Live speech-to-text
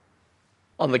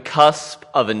On the cusp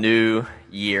of a new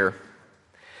year,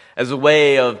 as a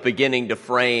way of beginning to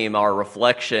frame our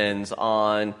reflections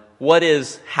on what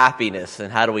is happiness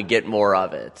and how do we get more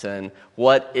of it, and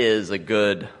what is a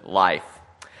good life,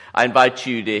 I invite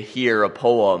you to hear a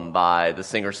poem by the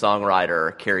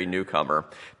singer-songwriter Carrie Newcomer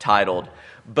titled,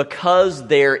 "Because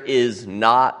There Is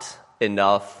Not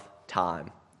Enough Time."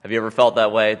 Have you ever felt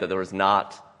that way, that there was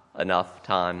not enough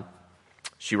time?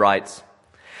 She writes,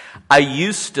 "I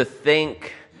used to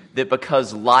think that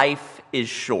because life is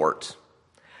short,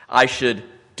 I should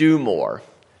do more,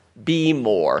 be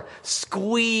more,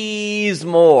 squeeze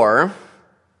more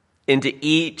into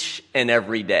each and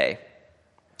every day.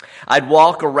 I'd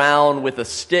walk around with a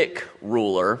stick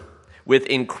ruler with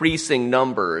increasing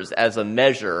numbers as a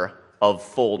measure of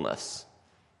fullness.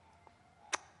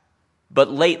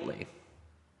 But lately,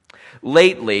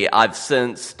 I've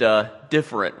sensed a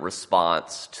different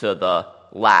response to the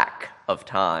lack of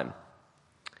time.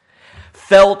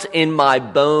 Felt in my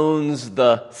bones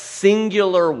the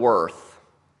singular worth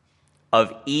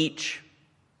of each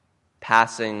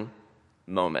passing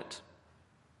moment.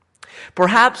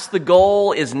 Perhaps the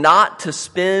goal is not to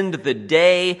spend the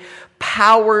day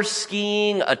power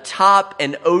skiing atop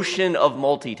an ocean of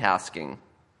multitasking.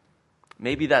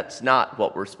 Maybe that's not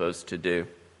what we're supposed to do.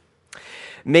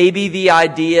 Maybe the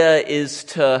idea is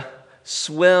to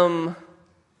swim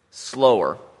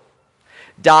slower,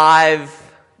 dive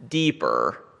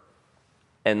deeper,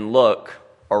 and look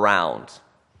around.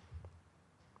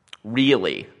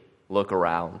 Really look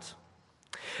around.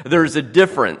 There's a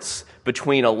difference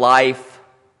between a life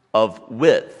of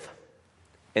width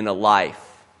and a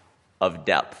life of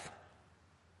depth.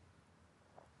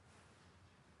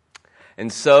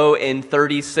 And so in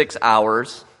 36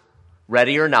 hours,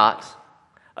 ready or not,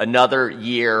 another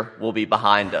year will be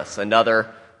behind us, another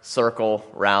circle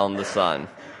round the sun.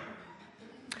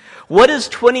 What has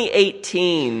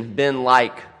 2018 been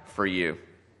like for you?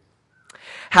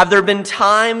 Have there been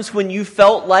times when you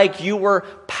felt like you were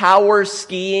power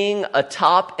skiing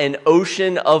atop an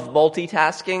ocean of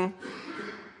multitasking?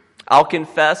 I'll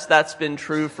confess that's been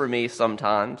true for me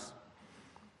sometimes.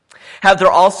 Have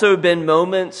there also been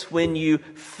moments when you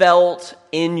felt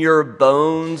in your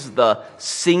bones the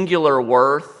singular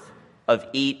worth of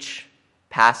each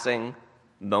passing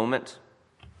moment?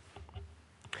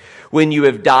 When you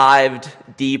have dived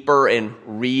deeper and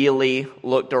really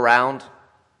looked around?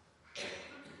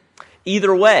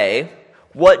 Either way,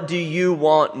 what do you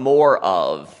want more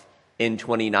of in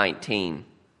 2019?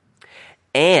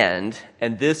 And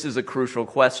this is a crucial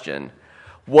question,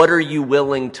 what are you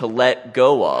willing to let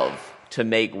go of to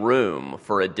make room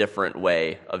for a different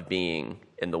way of being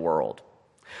in the world?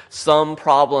 Some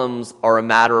problems are a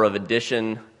matter of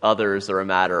addition, others are a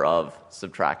matter of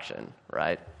subtraction,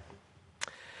 right?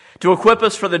 To equip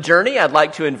us for the journey, I'd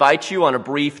like to invite you on a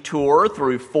brief tour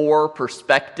through 4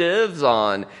 perspectives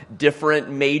on different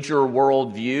major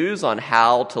worldviews on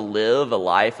how to live a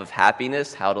life of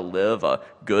happiness, how to live a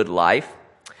good life.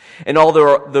 And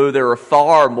although there are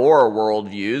far more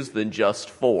worldviews than just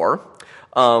 4,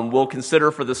 we'll consider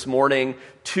for this morning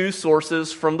 2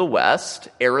 sources from the West,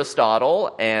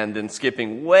 Aristotle, and then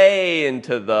skipping way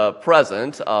into the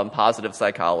present, positive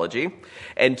psychology,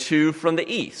 and 2 from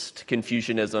the East,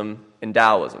 Confucianism and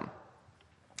Taoism.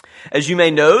 As you may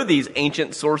know, these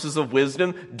ancient sources of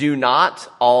wisdom do not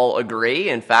all agree.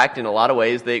 In fact, in a lot of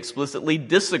ways, they explicitly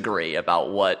disagree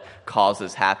about what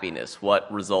causes happiness,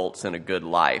 what results in a good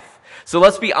life. So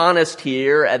let's be honest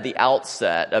here at the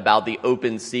outset about the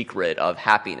open secret of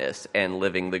happiness and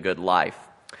living the good life.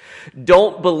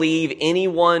 Don't believe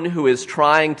anyone who is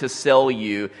trying to sell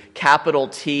you capital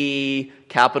T,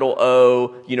 capital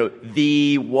O,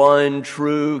 the one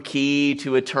true key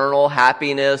to eternal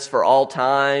happiness for all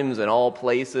times and all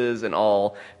places and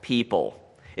all people.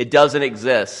 It doesn't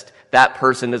exist. That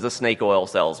person is a snake oil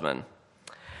salesman.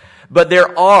 But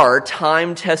there are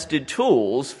time-tested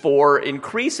tools for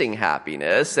increasing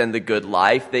happiness and the good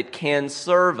life that can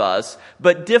serve us,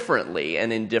 but differently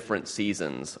and in different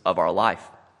seasons of our life.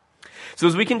 So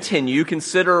as we continue,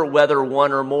 consider whether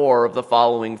one or more of the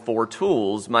following 4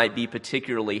 tools might be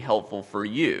particularly helpful for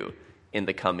you in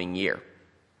the coming year.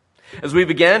 As we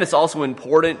begin, it's also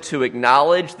important to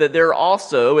acknowledge that there are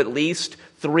also at least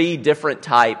 3 different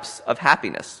types of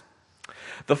happiness.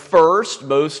 The first,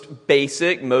 most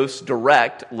basic, most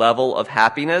direct level of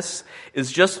happiness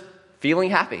is just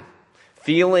feeling happy.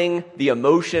 Feeling the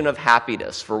emotion of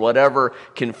happiness for whatever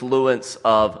confluence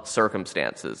of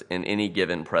circumstances in any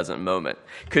given present moment.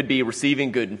 Could be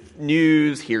receiving good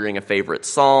news, hearing a favorite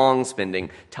song,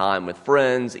 spending time with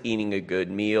friends, eating a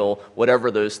good meal, whatever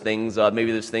those things are.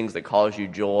 Maybe those things that cause you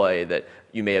joy that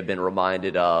you may have been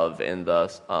reminded of in the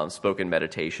spoken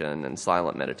meditation and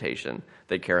silent meditation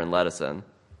that Karen led us in.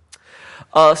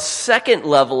 A second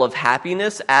level of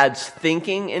happiness adds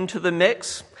thinking into the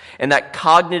mix, and that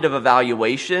cognitive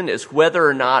evaluation is whether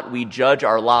or not we judge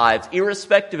our lives,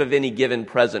 irrespective of any given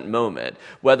present moment,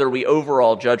 whether we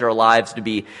overall judge our lives to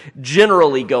be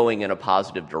generally going in a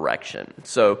positive direction.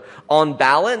 So, on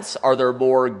balance, are there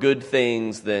more good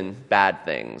things than bad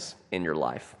things in your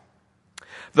life?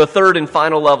 The third and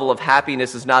final level of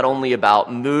happiness is not only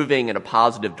about moving in a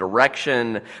positive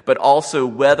direction, but also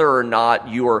whether or not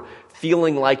you're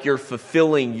feeling like you're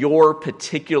fulfilling your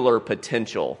particular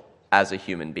potential as a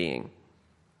human being.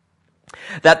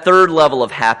 That third level of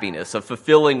happiness, of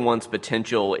fulfilling one's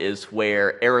potential, is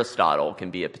where Aristotle can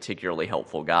be a particularly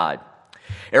helpful guide.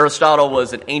 Aristotle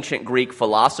was an ancient Greek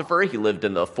philosopher. He lived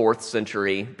in the 4th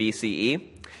century BCE.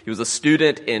 He was a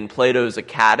student in Plato's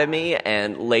academy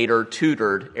and later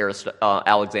tutored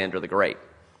Alexander the Great.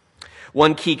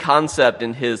 One key concept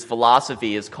in his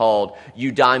philosophy is called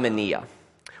eudaimonia,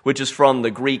 which is from the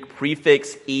Greek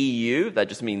prefix eu, that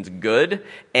just means good,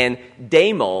 and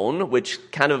daimon, which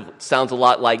kind of sounds a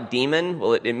lot like demon.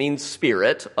 Well, it means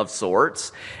spirit of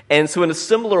sorts. And so in a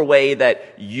similar way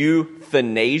that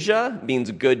euthanasia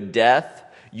means good death,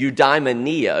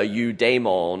 eudaimonia,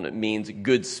 eudaimon, means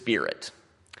good spirit.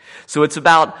 So it's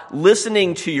about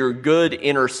listening to your good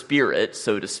inner spirit,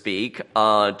 so to speak,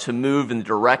 to move in the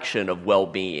direction of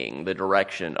well-being, the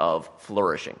direction of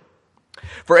flourishing.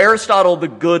 For Aristotle, the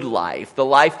good life, the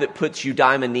life that puts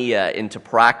eudaimonia into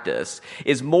practice,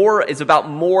 is about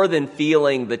more than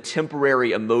feeling the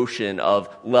temporary emotion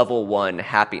of level 1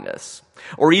 happiness,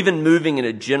 or even moving in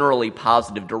a generally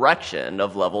positive direction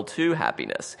of level 2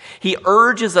 happiness. He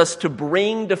urges us to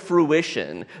bring to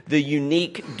fruition the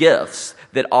unique gifts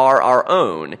that are our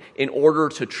own in order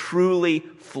to truly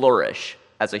flourish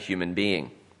as a human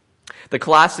being. The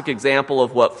classic example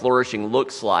of what flourishing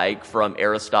looks like from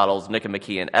Aristotle's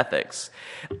Nicomachean Ethics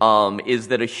is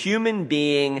that a human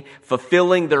being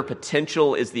fulfilling their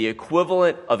potential is the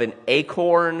equivalent of an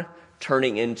acorn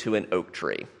turning into an oak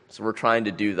tree. So we're trying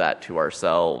to do that to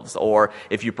ourselves. Or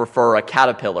if you prefer, a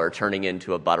caterpillar turning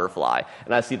into a butterfly.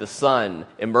 And I see the sun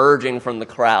emerging from the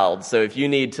crowd. So if you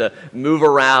need to move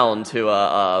around to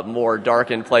a more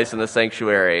darkened place in the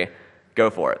sanctuary, go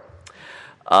for it.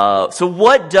 So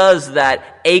what does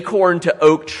that acorn to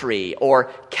oak tree or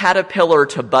caterpillar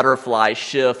to butterfly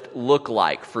shift look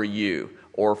like for you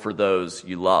or for those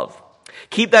you love?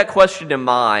 Keep that question in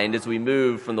mind as we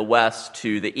move from the west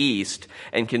to the east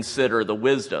and consider the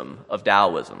wisdom of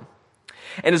Taoism.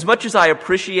 And as much as I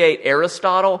appreciate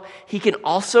Aristotle, he can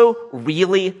also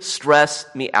really stress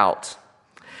me out.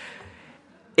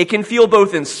 It can feel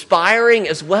both inspiring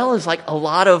as well as like a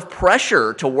lot of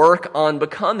pressure to work on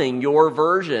becoming your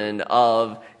version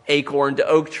of acorn to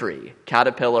oak tree,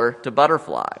 caterpillar to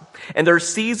butterfly. And there are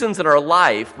seasons in our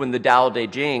life when the Tao Te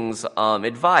Ching's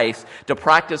advice to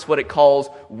practice what it calls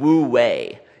wu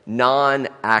wei,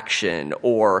 non-action,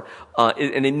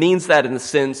 and it means that in the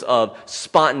sense of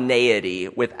spontaneity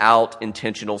without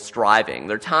intentional striving.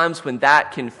 There are times when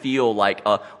that can feel like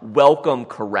a welcome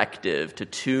corrective to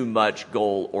too much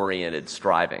goal-oriented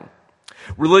striving.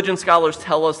 Religion scholars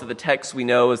tell us that the text we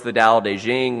know as the Tao Te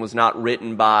Ching was not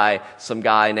written by some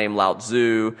guy named Lao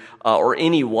Tzu or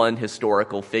any one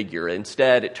historical figure.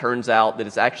 Instead, it turns out that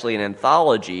it's actually an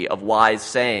anthology of wise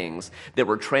sayings that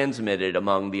were transmitted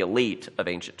among the elite of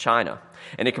ancient China.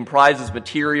 And it comprises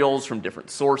materials from different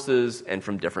sources and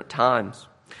from different times.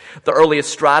 The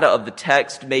earliest strata of the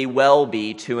text may well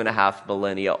be 2.5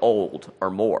 millennia old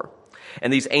or more.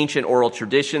 And these ancient oral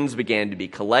traditions began to be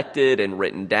collected and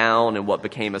written down in what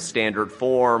became a standard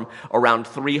form around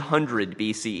 300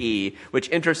 BCE, which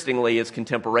interestingly is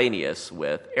contemporaneous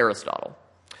with Aristotle.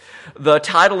 The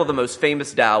title of the most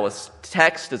famous Taoist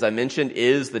text, as I mentioned,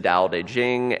 is the Tao Te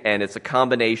Ching, and it's a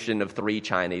combination of 3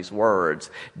 Chinese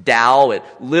words. Tao, it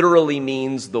literally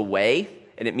means the way,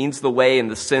 and it means the way in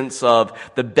the sense of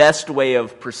the best way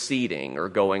of proceeding or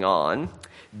going on.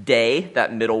 De,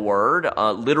 that middle word,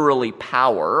 literally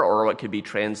power, or what could be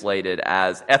translated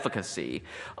as efficacy,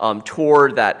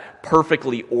 toward that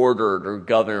perfectly ordered or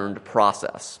governed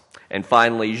process. And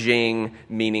finally, Jing,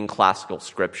 meaning classical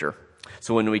scripture.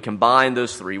 So when we combine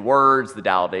those 3 words, the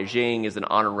Tao Te Ching is an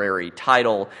honorary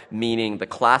title meaning the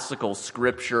classical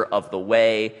scripture of the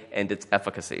way and its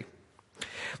efficacy.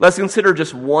 Let's consider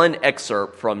just one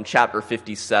excerpt from chapter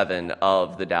 57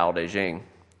 of the Tao Te Ching.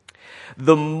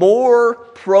 The more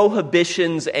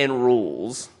prohibitions and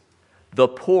rules, the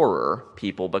poorer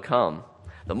people become.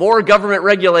 the more government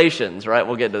regulations, right?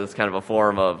 We'll get to this kind of a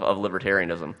form of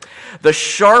libertarianism. The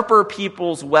sharper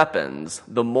people's weapons,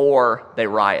 the more they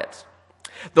riot.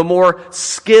 The more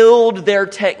skilled their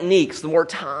techniques, the more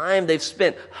time they've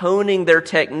spent honing their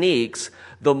techniques,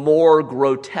 the more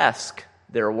grotesque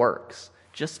their works.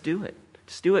 Just do it.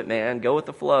 Just do it, man. Go with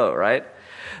the flow, right?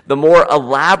 The more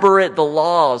elaborate the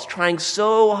laws, trying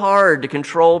so hard to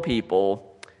control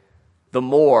people, the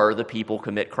more the people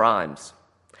commit crimes.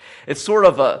 It's sort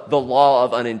of the law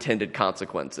of unintended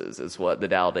consequences is what the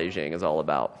Tao Te Ching is all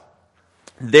about.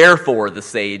 Therefore, the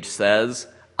sage says,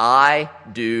 I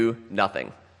do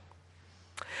nothing.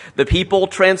 The people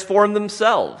transform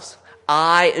themselves.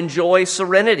 I enjoy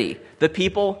serenity. The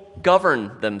people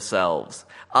govern themselves.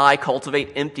 I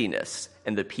cultivate emptiness,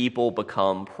 and the people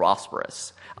become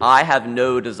prosperous. I have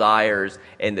no desires,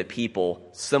 and the people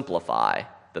simplify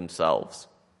themselves.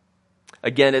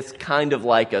 Again, it's kind of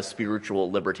like a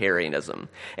spiritual libertarianism,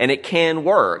 and it can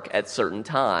work at certain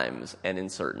times and in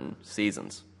certain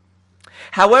seasons.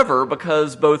 However,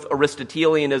 because both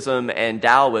Aristotelianism and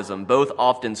Taoism both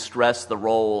often stress the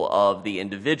role of the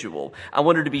individual, I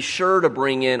wanted to be sure to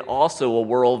bring in also a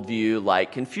worldview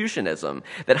like Confucianism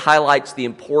that highlights the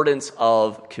importance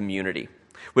of community,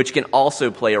 which can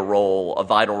also play a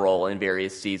vital role in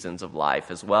various seasons of life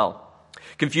as well.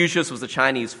 Confucius was a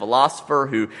Chinese philosopher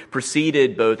who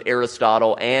preceded both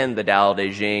Aristotle and the Tao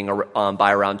Te Ching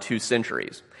by around 2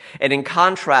 centuries. And in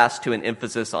contrast to an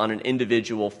emphasis on an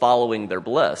individual following their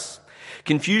bliss,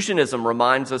 Confucianism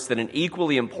reminds us that an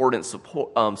equally important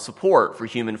support for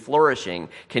human flourishing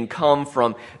can come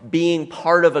from being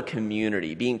part of a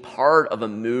community, being part of a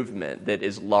movement that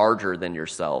is larger than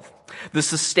yourself. The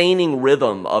sustaining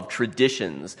rhythm of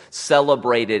traditions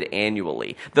celebrated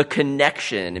annually, the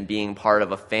connection and being part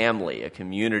of a family, a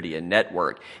community, a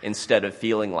network, instead of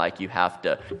feeling like you have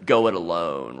to go it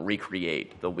alone,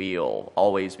 recreate the wheel,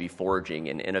 always be forging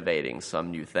and innovating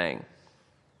some new thing.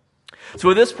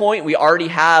 So at this point, we already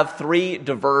have 3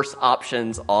 diverse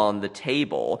options on the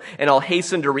table, and I'll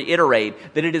hasten to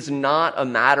reiterate that it is not a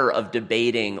matter of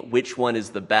debating which one is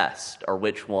the best or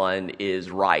which one is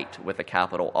right with a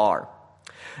capital R.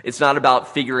 It's not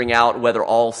about figuring out whether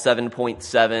all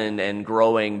 7.7 and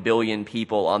growing billion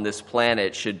people on this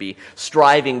planet should be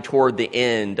striving toward the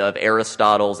end of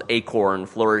Aristotle's acorn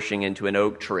flourishing into an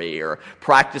oak tree, or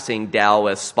practicing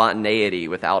Taoist spontaneity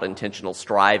without intentional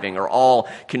striving, or all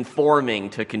conforming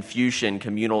to Confucian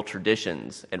communal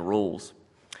traditions and rules.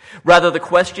 Rather, the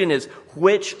question is,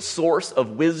 which source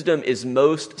of wisdom is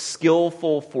most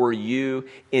skillful for you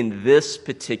in this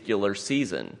particular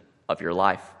season of your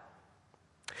life?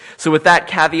 So with that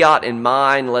caveat in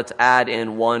mind, let's add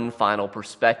in one final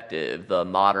perspective, the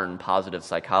modern positive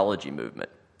psychology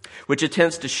movement, which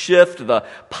attempts to shift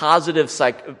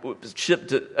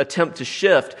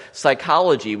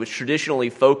psychology, which traditionally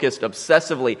focused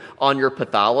obsessively on your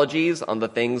pathologies, on the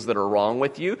things that are wrong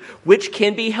with you, which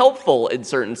can be helpful in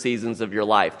certain seasons of your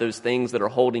life, those things that are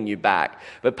holding you back.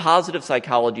 But positive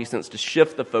psychology tends to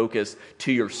shift the focus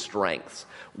to your strengths.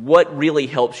 What really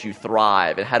helps you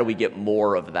thrive, and how do we get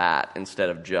more of that instead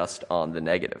of just on the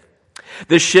negative?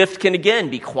 This shift can again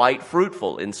be quite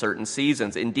fruitful in certain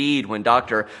seasons. Indeed, when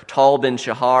Dr. Tal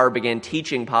Ben-Shahar began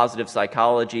teaching positive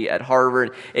psychology at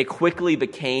Harvard, it quickly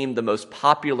became the most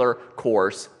popular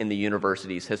course in the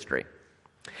university's history.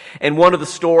 And one of the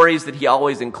stories that he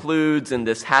always includes in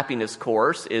this happiness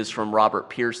course is from Robert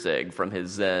Pirsig, from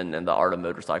his Zen and the Art of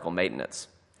Motorcycle Maintenance.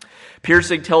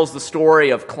 Pirsig tells the story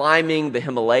of climbing the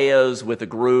Himalayas with a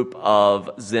group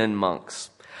of Zen monks.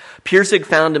 Pirsig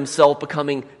found himself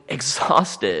becoming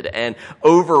exhausted and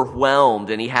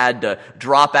overwhelmed, and he had to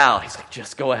drop out. He's like,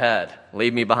 just go ahead,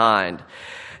 leave me behind.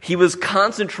 He was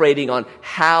concentrating on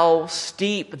how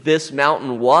steep this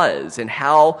mountain was and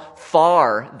how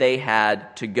far they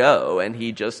had to go, and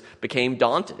he just became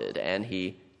daunted and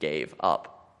he gave up.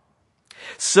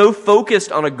 So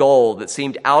focused on a goal that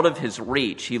seemed out of his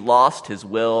reach, he lost his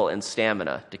will and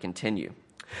stamina to continue.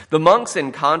 The monks,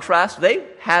 in contrast, they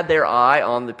had their eye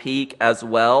on the peak as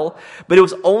well, but it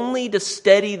was only to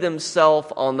steady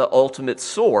themselves on the ultimate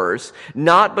source,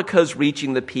 not because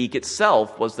reaching the peak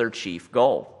itself was their chief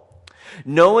goal.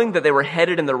 Knowing that they were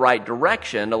headed in the right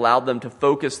direction allowed them to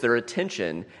focus their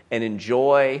attention and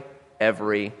enjoy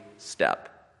every step,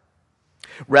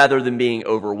 rather than being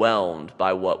overwhelmed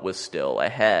by what was still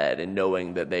ahead and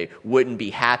knowing that they wouldn't be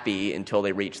happy until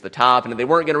they reached the top, and if they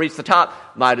weren't going to reach the top,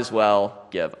 might as well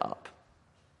give up.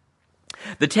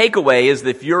 The takeaway is that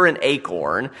if you're an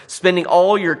acorn, spending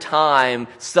all your time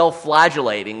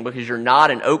self-flagellating because you're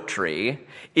not an oak tree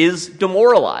is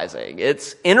demoralizing.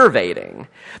 It's enervating.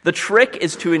 The trick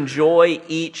is to enjoy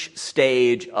each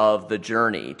stage of the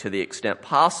journey to the extent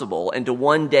possible and to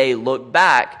one day look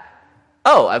back,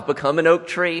 oh, I've become an oak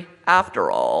tree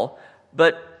after all,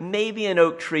 but maybe an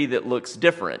oak tree that looks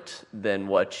different than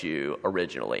what you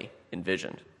originally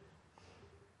envisioned.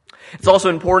 It's also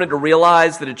important to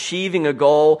realize that achieving a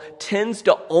goal tends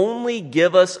to only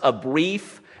give us a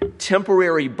brief,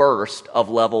 temporary burst of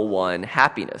level 1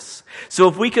 happiness. So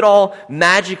if we could all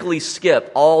magically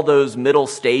skip all those middle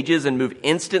stages and move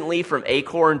instantly from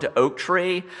acorn to oak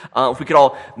tree, if we could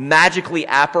all magically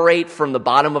apparate from the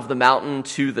bottom of the mountain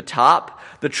to the top,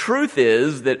 the truth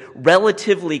is that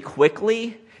relatively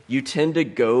quickly, you tend to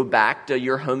go back to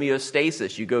your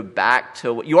homeostasis. You go back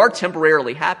to, you are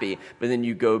temporarily happy, but then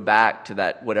you go back to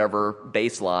that whatever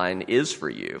baseline is for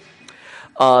you.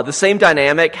 The same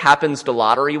dynamic happens to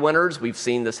lottery winners. We've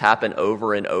seen this happen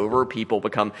over and over. People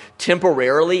become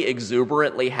temporarily,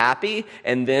 exuberantly happy,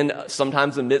 and then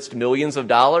sometimes amidst millions of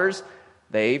dollars,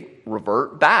 they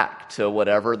revert back to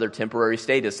whatever their temporary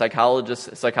state is.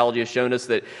 Psychology has shown us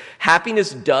that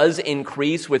happiness does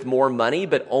increase with more money,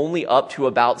 but only up to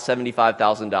about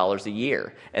 $75,000 a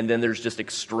year. And then there's just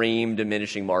extreme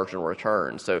diminishing marginal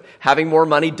returns. So having more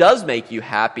money does make you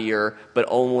happier, but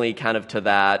only kind of to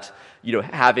that,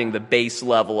 having the base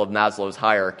level of Maslow's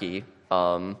hierarchy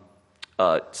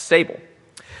stable.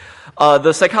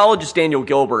 The psychologist Daniel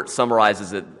Gilbert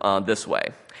summarizes it this way.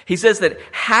 He says that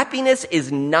happiness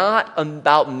is not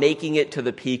about making it to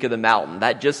the peak of the mountain.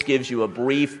 That just gives you a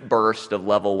brief burst of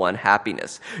level 1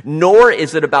 happiness. Nor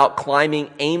is it about climbing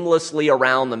aimlessly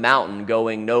around the mountain,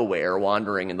 going nowhere,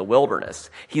 wandering in the wilderness.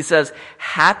 He says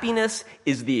happiness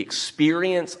is the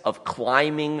experience of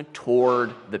climbing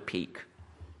toward the peak.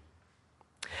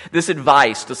 This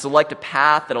advice to select a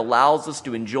path that allows us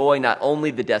to enjoy not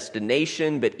only the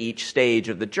destination, but each stage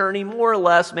of the journey, more or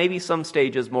less, maybe some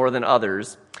stages more than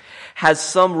others, has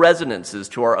some resonances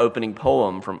to our opening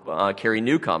poem from Carrie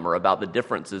Newcomer about the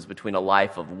differences between a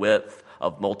life of width,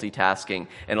 of multitasking,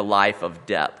 and a life of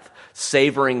depth,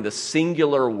 savoring the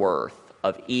singular worth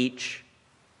of each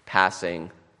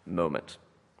passing moment.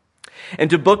 And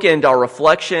to bookend our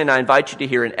reflection, I invite you to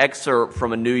hear an excerpt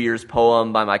from a New Year's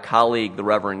poem by my colleague, the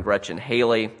Reverend Gretchen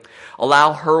Haley.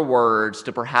 Allow her words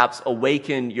to perhaps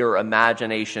awaken your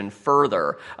imagination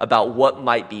further about what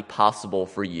might be possible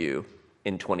for you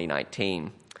in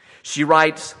 2019. She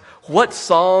writes, "What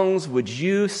songs would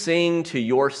you sing to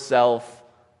yourself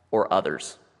or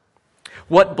others?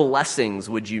 What blessings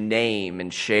would you name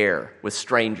and share with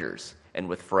strangers and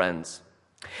with friends?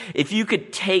 If you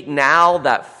could take now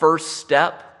that first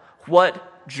step,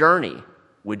 what journey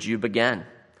would you begin?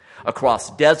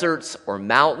 Across deserts or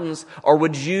mountains, or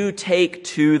would you take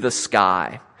to the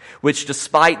sky, which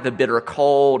despite the bitter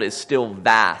cold is still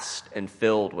vast and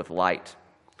filled with light?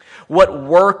 What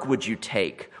work would you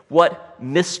take? What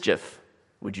mischief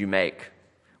would you make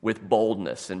with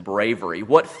boldness and bravery?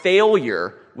 What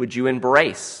failure would you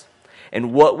embrace?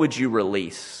 And what would you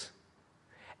release?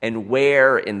 And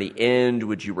where in the end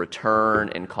would you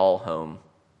return and call home?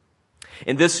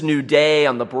 In this new day,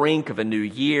 on the brink of a new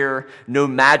year, no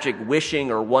magic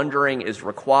wishing or wondering is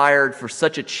required, for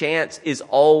such a chance is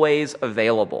always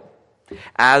available.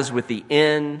 As with the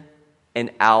in and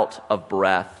out of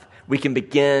breath, we can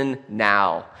begin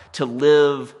now to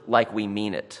live like we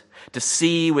mean it, to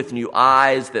see with new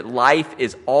eyes that life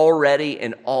is already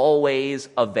and always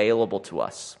available to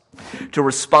us, to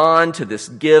respond to this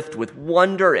gift with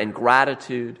wonder and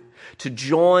gratitude, to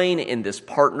join in this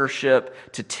partnership,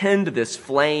 to tend this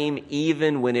flame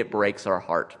even when it breaks our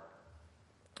heart,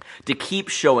 to keep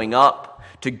showing up,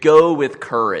 to go with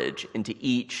courage into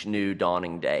each new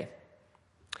dawning day.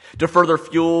 To further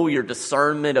fuel your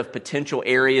discernment of potential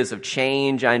areas of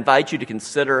change, I invite you to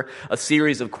consider a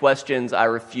series of questions I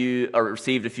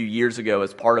received a few years ago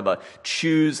as part of a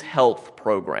Choose Health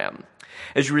program.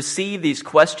 As you receive these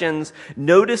questions,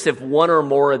 notice if one or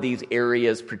more of these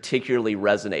areas particularly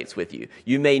resonates with you.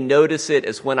 You may notice it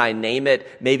as when I name it,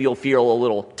 maybe you'll feel a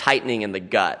little tightening in the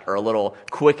gut or a little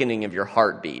quickening of your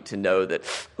heartbeat to know that,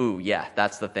 ooh, yeah,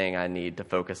 that's the thing I need to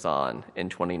focus on in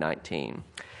 2019.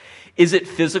 Is it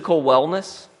physical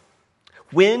wellness?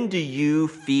 When do you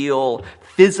feel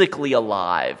physically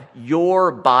alive,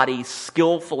 your body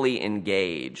skillfully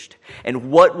engaged?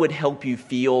 And what would help you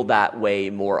feel that way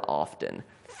more often?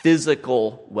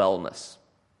 Physical wellness.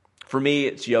 For me,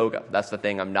 it's yoga. That's the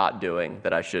thing I'm not doing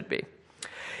that I should be.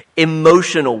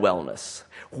 Emotional wellness.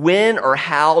 When or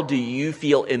how do you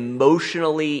feel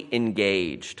emotionally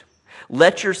engaged?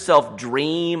 Let yourself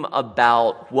dream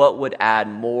about what would add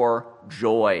more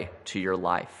joy to your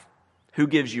life. Who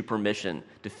gives you permission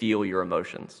to feel your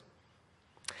emotions?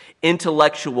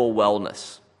 Intellectual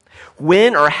wellness.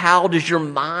 When or how does your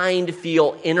mind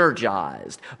feel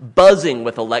energized, buzzing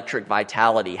with electric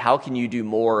vitality? How can you do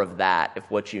more of that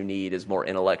if what you need is more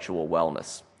intellectual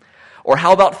wellness? Or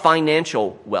how about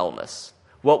financial wellness?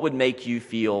 What would make you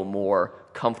feel more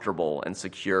comfortable and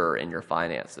secure in your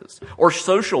finances? Or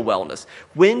social wellness.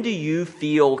 When do you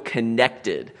feel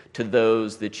connected to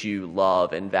those that you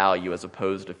love and value as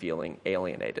opposed to feeling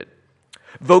alienated?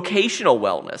 Vocational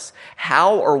wellness.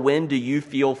 How or when do you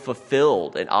feel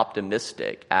fulfilled and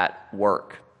optimistic at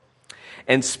work?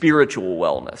 And spiritual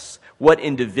wellness. What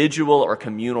individual or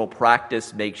communal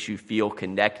practice makes you feel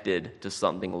connected to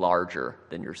something larger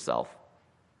than yourself?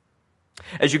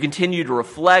 As you continue to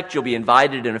reflect, you'll be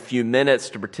invited in a few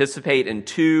minutes to participate in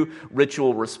 2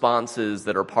 ritual responses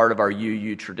that are part of our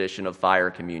UU tradition of fire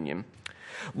communion.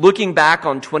 Looking back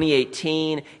on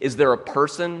 2018, is there a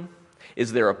person?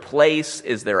 Is there a place?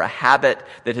 Is there a habit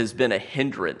that has been a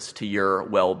hindrance to your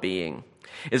well-being?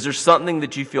 Is there something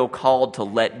that you feel called to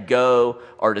let go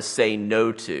or to say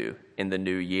no to in the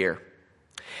new year?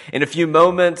 In a few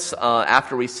moments,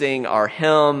 after we sing our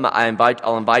hymn,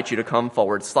 I'll invite you to come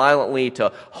forward silently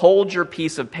to hold your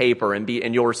piece of paper and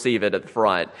you'll receive it at the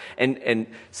front and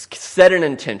set an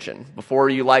intention before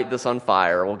you light this on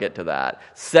fire. We'll get to that.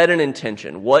 Set an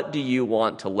intention. What do you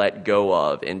want to let go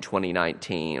of in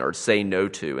 2019 or say no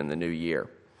to in the new year?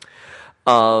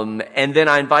 And then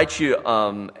I invite you,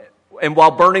 and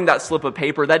while burning that slip of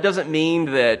paper, that doesn't mean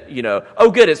that, oh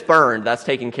good, it's burned, that's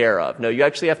taken care of. No, you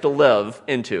actually have to live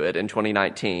into it in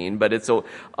 2019, but it's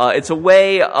a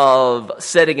way of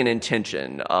setting an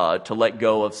intention to let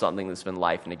go of something that's been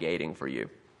life-negating for you.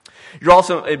 You'll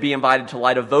also be invited to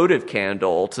light a votive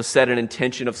candle to set an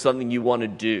intention of something you want to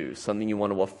do, something you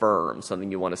want to affirm,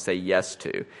 something you want to say yes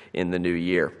to in the new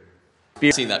year.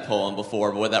 I've seen that poem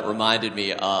before, but what that reminded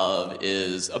me of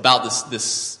is about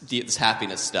this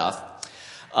happiness stuff.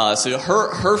 So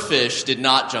her fish did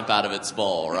not jump out of its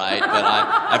bowl, right? But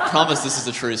I promise this is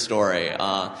a true story.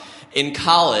 In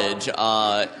college,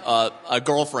 a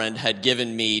girlfriend had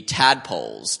given me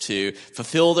tadpoles to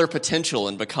fulfill their potential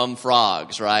and become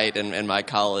frogs, right? In my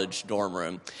college dorm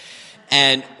room.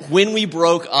 And when we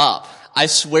broke up, I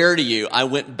swear to you, I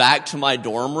went back to my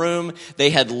dorm room. They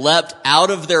had leapt out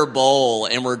of their bowl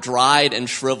and were dried and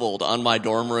shriveled on my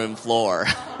dorm room floor.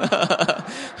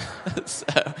 So,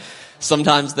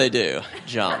 sometimes they do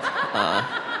jump.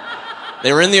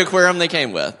 They were in the aquarium they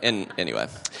came with. And anyway.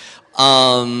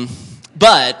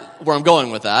 But where I'm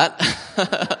going with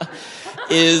that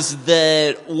is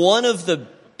that one of the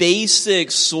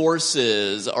basic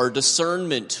sources or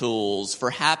discernment tools for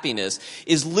happiness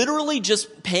is literally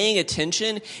just paying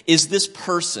attention. Is this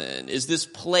person, is this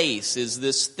place, is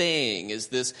this thing, is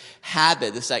this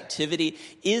habit, this activity,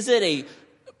 is it a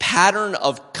pattern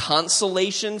of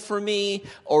consolation for me,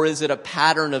 or is it a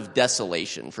pattern of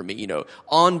desolation for me?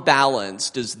 On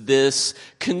balance, does this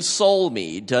console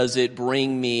me? Does it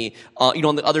bring me,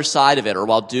 on the other side of it, or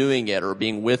while doing it, or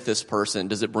being with this person,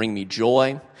 does it bring me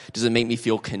joy? Does it make me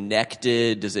feel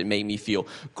connected? Does it make me feel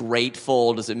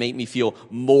grateful? Does it make me feel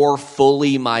more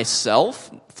fully myself,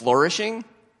 flourishing?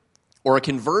 Or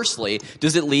conversely,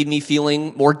 does it leave me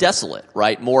feeling more desolate,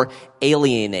 right? More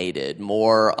alienated,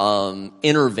 more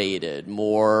innervated,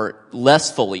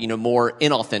 less fully, more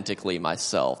inauthentically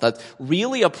myself. That's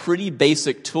really a pretty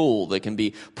basic tool that can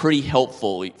be pretty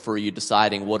helpful for you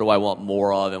deciding what do I want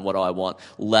more of and what do I want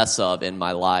less of in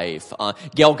my life.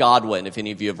 Gail Godwin, if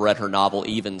any of you have read her novel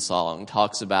Evensong,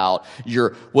 talks about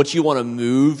what you want to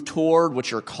move toward, what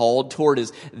you're called toward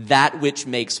is that which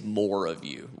makes more of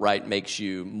you, right? Makes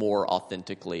you more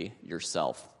authentically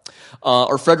yourself.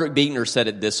 Or Frederick Buechner said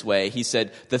it this way. He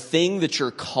said, the thing that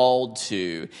you're called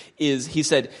to is, he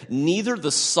said, neither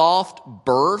the soft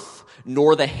berth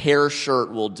nor the hair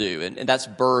shirt will do. And that's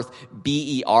berth,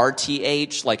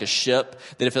 B-E-R-T-H, like a ship.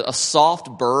 That if a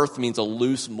soft berth means a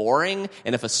loose mooring,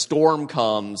 and if a storm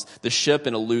comes, the ship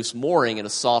in a loose mooring in a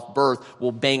soft berth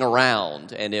will bang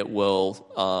around, and it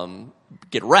will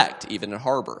get wrecked, even in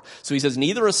harbor. So he says,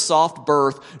 neither a soft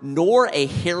berth nor a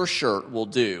hair shirt will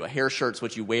do. A hair shirt's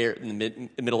what you wear in the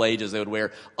Middle Ages. They would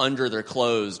wear under their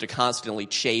clothes to constantly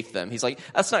chafe them. He's like,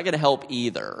 that's not going to help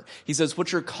either. He says,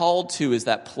 what you're called to is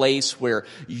that place where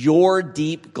your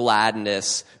deep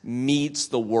gladness meets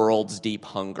the world's deep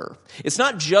hunger. It's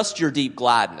not just your deep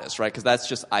gladness, right? Because that's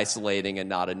just isolating and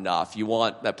not enough. You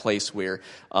want that place where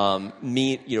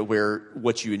where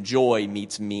what you enjoy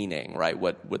meets meaning, right?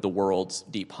 What the world's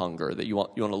deep hunger, that you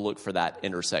want to look for that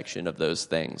intersection of those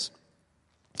things.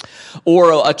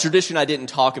 Or a tradition I didn't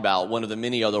talk about, one of the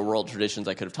many other world traditions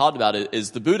I could have talked about,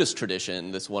 is the Buddhist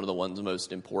tradition. That's one of the ones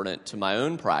most important to my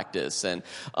own practice. And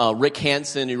Rick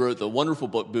Hanson, who wrote the wonderful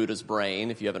book Buddha's Brain,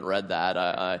 if you haven't read that,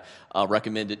 I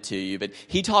recommend it to you. But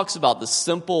he talks about the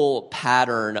simple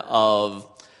pattern of,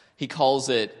 he calls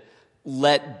it,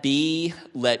 let be,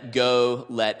 let go,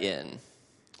 let in.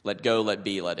 Let go, let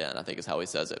be, let in, I think is how he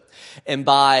says it. And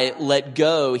by let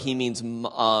go, he means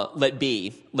let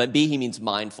be. Let be, he means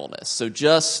mindfulness. So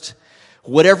just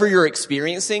whatever you're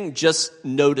experiencing, just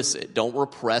notice it. Don't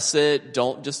repress it.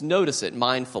 Don't just notice it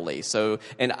mindfully. So,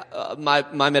 and my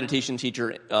meditation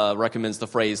teacher recommends the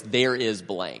phrase, there is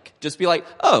blank. Just be like,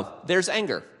 oh, there's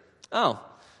anger. Oh,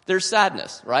 there's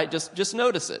sadness, right? Just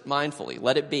notice it mindfully.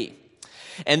 Let it be.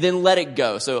 And then let it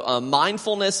go. So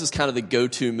mindfulness is kind of the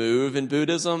go-to move in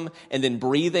Buddhism. And then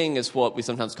breathing is what we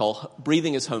sometimes call,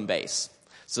 breathing is home base.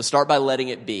 So start by letting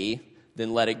it be,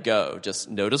 then let it go. Just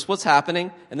notice what's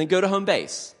happening, and then go to home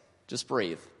base. Just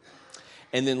breathe.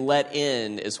 And then let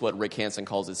in is what Rick Hanson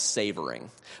calls as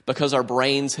savoring. Because our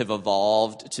brains have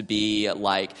evolved to be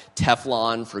like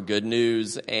Teflon for good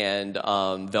news and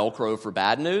Velcro for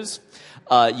bad news.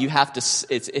 You have to,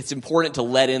 it's important to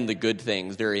let in the good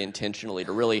things very intentionally,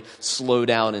 to really slow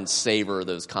down and savor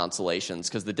those consolations.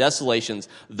 Because the desolations,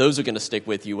 those are going to stick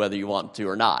with you whether you want to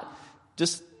or not.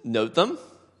 Just note them,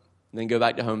 and then go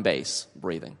back to home base,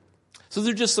 breathing. So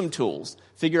they're just some tools.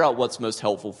 Figure out what's most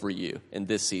helpful for you in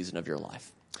this season of your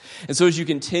life. And so as you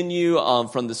continue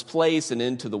from this place and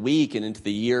into the week and into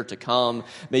the year to come,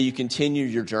 may you continue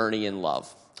your journey in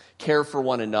love. Care for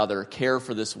one another, care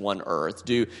for this one earth,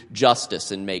 do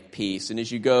justice and make peace. And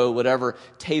as you go, whatever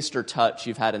taste or touch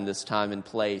you've had in this time and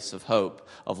place of hope,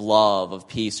 of love, of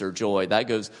peace or joy, that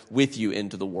goes with you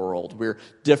into the world. We're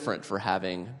different for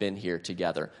having been here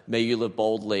together. May you live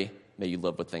boldly. May you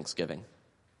live with thanksgiving.